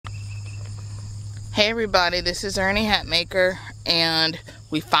Hey everybody, this is Ernie Hatmaker, and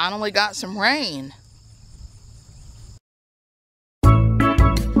we finally got some rain.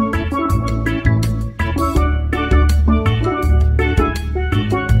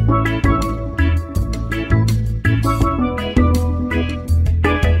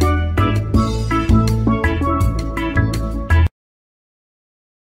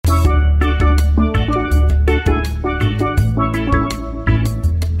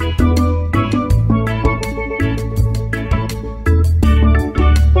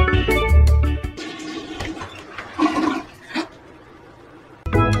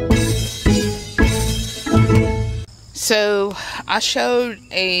 So I showed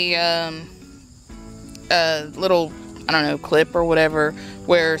a little, I don't know, clip or whatever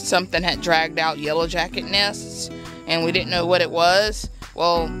where something had dragged out yellow jacket nests and we didn't know what it was.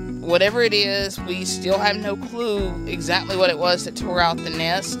 Well, whatever it is, we still have no clue exactly what it was that tore out the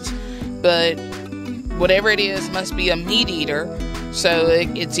nests, but whatever it is must be a meat eater. So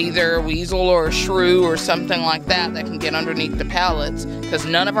it's either a weasel or a shrew or something like that that can get underneath the pallets, because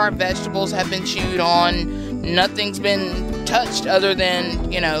none of our vegetables have been chewed on. Nothing's been touched other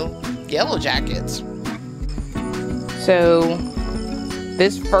than, you know, yellow jackets. So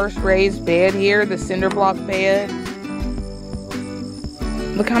this first raised bed here, the cinder block bed,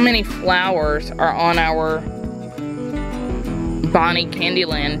 look how many flowers are on our Bonnie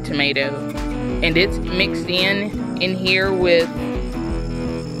Candyland tomato. And it's mixed in here with,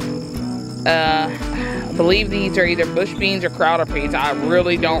 I believe these are either bush beans or crowder peas. I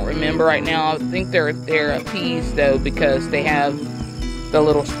really don't remember right now. I think they're peas though, because they have the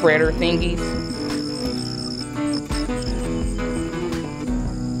little spreader thingies.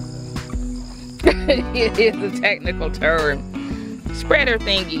 It is a technical term. Spreader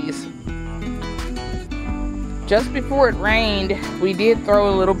thingies. Just before it rained, we did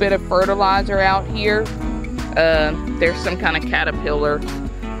throw a little bit of fertilizer out here. There's some kind of caterpillar.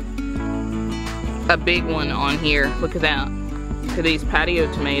 A big one on here. Look at that. Look at these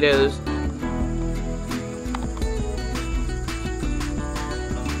patio tomatoes.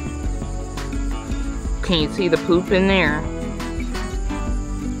 Can you see the poop in there?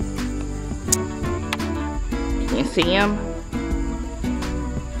 Can you see him?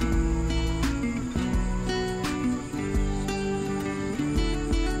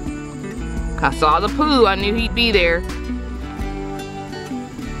 I saw the poo. I knew he'd be there.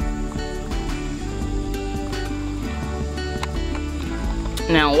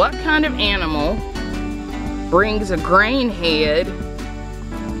 Now, what kind of animal brings a grain head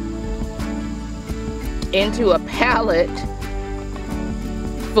into a pallet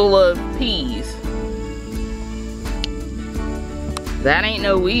full of peas? That ain't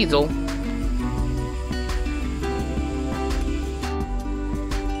no weasel.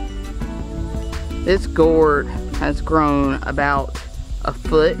 This gourd has grown about a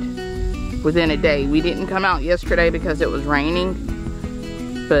foot within a day. We didn't come out yesterday because it was raining.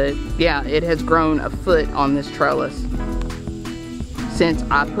 But yeah, it has grown a foot on this trellis since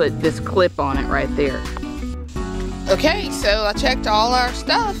I put this clip on it right there. Okay, so I checked all our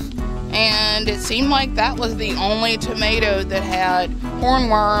stuff and it seemed like that was the only tomato that had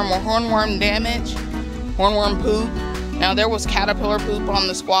hornworm or hornworm damage, hornworm poop. Now there was caterpillar poop on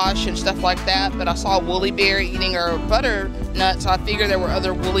the squash and stuff like that, but I saw a woolly bear eating our butternut, so I figured there were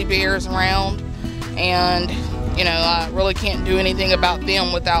other woolly bears around. And you know, I really can't do anything about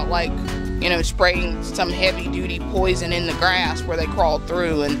them without, like, you know, spraying some heavy-duty poison in the grass where they crawled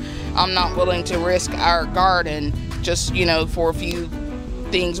through. And I'm not willing to risk our garden just, you know, for a few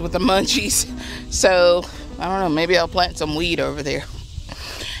things with the munchies. So, I don't know, maybe I'll plant some weed over there.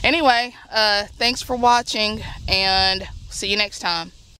 Anyway, thanks for watching, and see you next time.